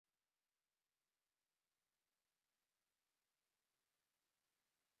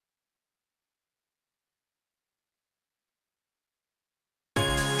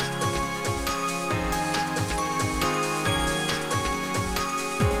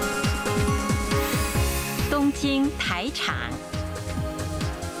兴台场，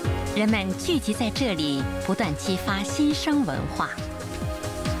人们聚集在这里，不断激发新生文化。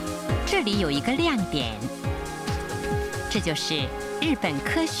这里有一个亮点，这就是日本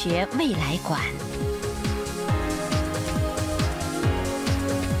科学未来馆。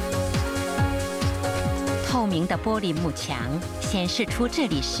透明的玻璃幕墙显示出这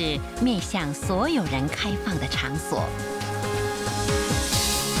里是面向所有人开放的场所。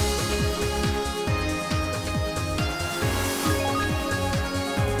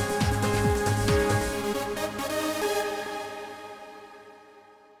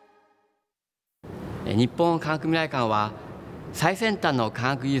日本科学未来館は最先端の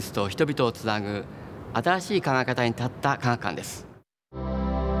科学技術と人々をつなぐ新しい考え方に立った科学館です。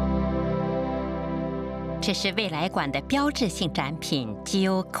这是未来馆的标志性展品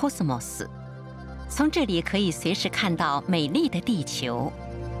Geo Cosmos， 从这里可以随时看到美丽的地球。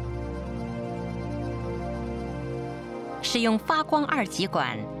使用发光2极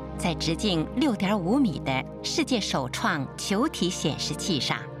管，在直径6.5米的世界首创球体显示器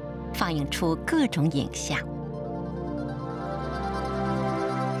上，放映出各种影像。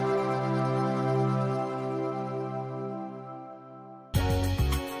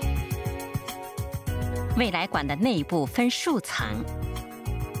未来馆的内部分数层，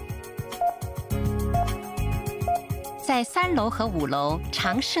在3楼和5楼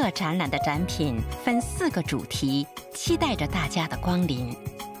常设展览的展品分4个主题，期待着大家的光临。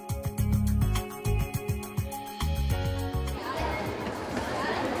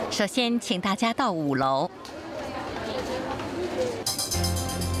首先，请大家到5楼。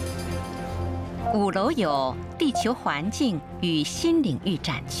5楼有地球环境与新领域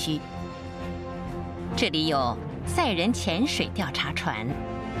展区。这里有载人潜水调查船、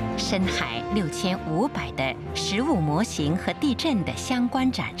深海6500的实物模型和地震的相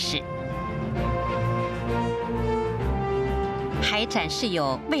关展示，还展示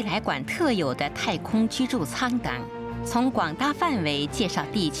有未来馆特有的太空居住舱等，从广大范围介绍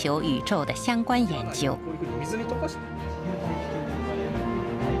地球宇宙的相关研究。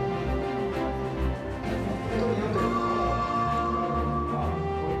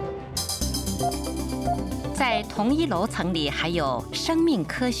在同一楼层里还有生命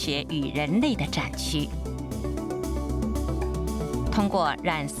科学与人类的展区。通过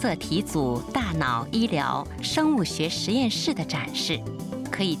染色体组、大脑、医疗、生物学实验室的展示，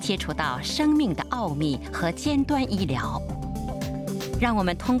可以接触到生命的奥秘和尖端医疗。让我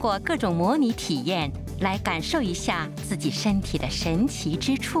们通过各种模拟体验来感受一下自己身体的神奇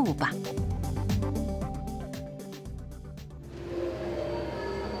之处吧。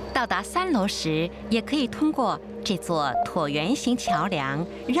到达3楼时，也可以通过这座椭圆形桥梁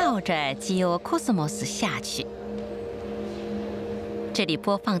绕着 Geo Cosmos 下去。这里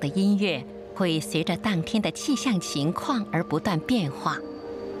播放的音乐会随着当天的气象情况而不断变化。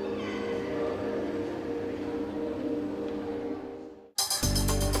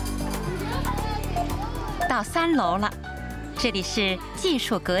到3楼了，这里是技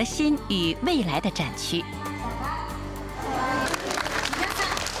术革新与未来的展区。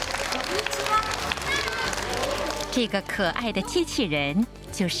这个可爱的机器人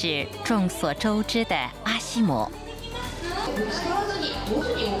就是众所周知的阿西摩，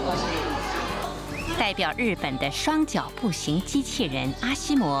代表日本的双脚步行机器人阿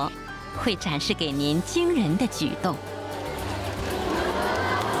西摩会展示给您惊人的举动。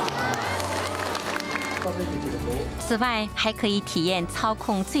此外，还可以体验操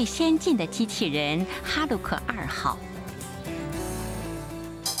控最先进的机器人哈鲁克2号。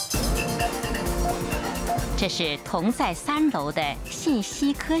这是同在3楼的信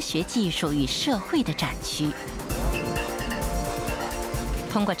息科学技术与社会的展区。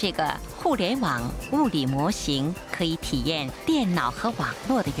通过这个互联网物理模型，可以体验电脑和网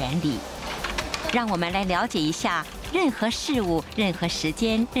络的原理。让我们来了解一下任何事物、任何时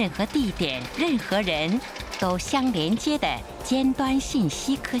间、任何地点、任何人都相连接的尖端信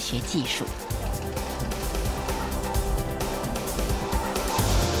息科学技术。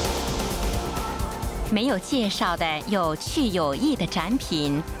没有介绍的有趣有益的展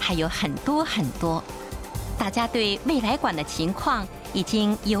品还有很多很多，大家对未来馆的情况已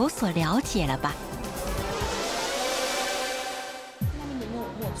经有所了解了吧？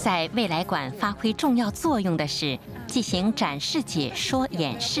在未来馆发挥重要作用的是进行展示、解说、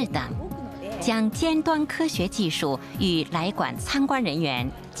演示等，将尖端科学技术与来馆参观人员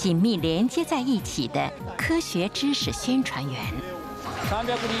紧密连接在一起的科学知识宣传员。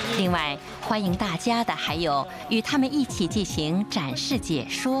另外，欢迎大家的还有与他们一起进行展示、解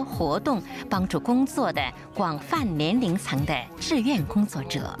说活动、帮助工作的广泛年龄层的志愿工作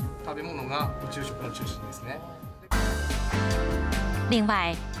者。食べ物が宇宙食の中心ですね。另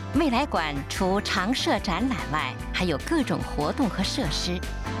外，未来馆除常设展览外，还有各种活动和设施。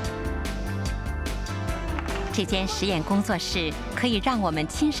这间实验工作室可以让我们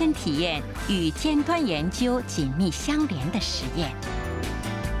亲身体验与尖端研究紧密相连的实验，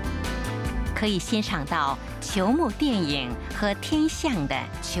可以欣赏到球幕电影和天象的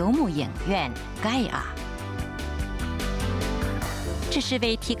球幕影院 Gaia。这是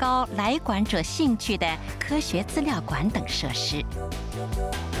为提高来馆者兴趣的科学资料馆等设施。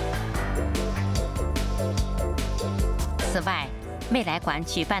此外，未来馆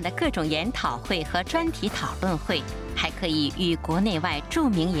举办的各种研讨会和专题讨论会，还可以与国内外著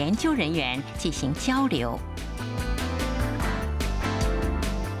名研究人员进行交流。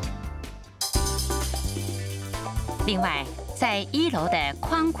另外，在1楼的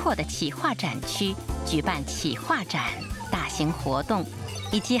宽阔的企划展区举办企划展、大型活动，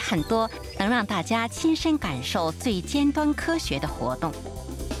以及很多能让大家亲身感受最尖端科学的活动。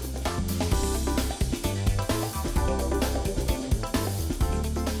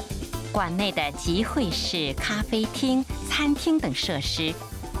馆内的集会室、咖啡厅、餐厅等设施，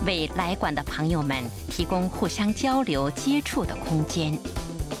为来馆的朋友们提供互相交流、接触的空間。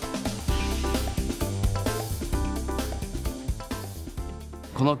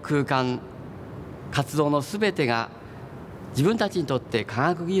この空間、活動のすべてが自分たちにとって科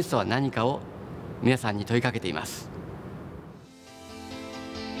学技術とは何かを皆さんに問いかけています。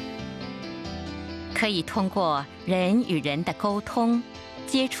可以通过人与人的沟通，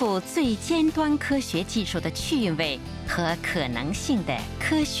接触最尖端科学技术的趣味和可能性的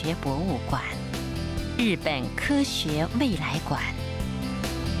科学博物馆——日本科学未来馆。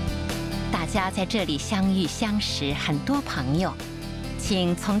大家在这里相遇相识，很多朋友，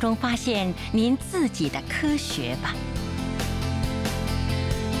请从中发现您自己的科学吧。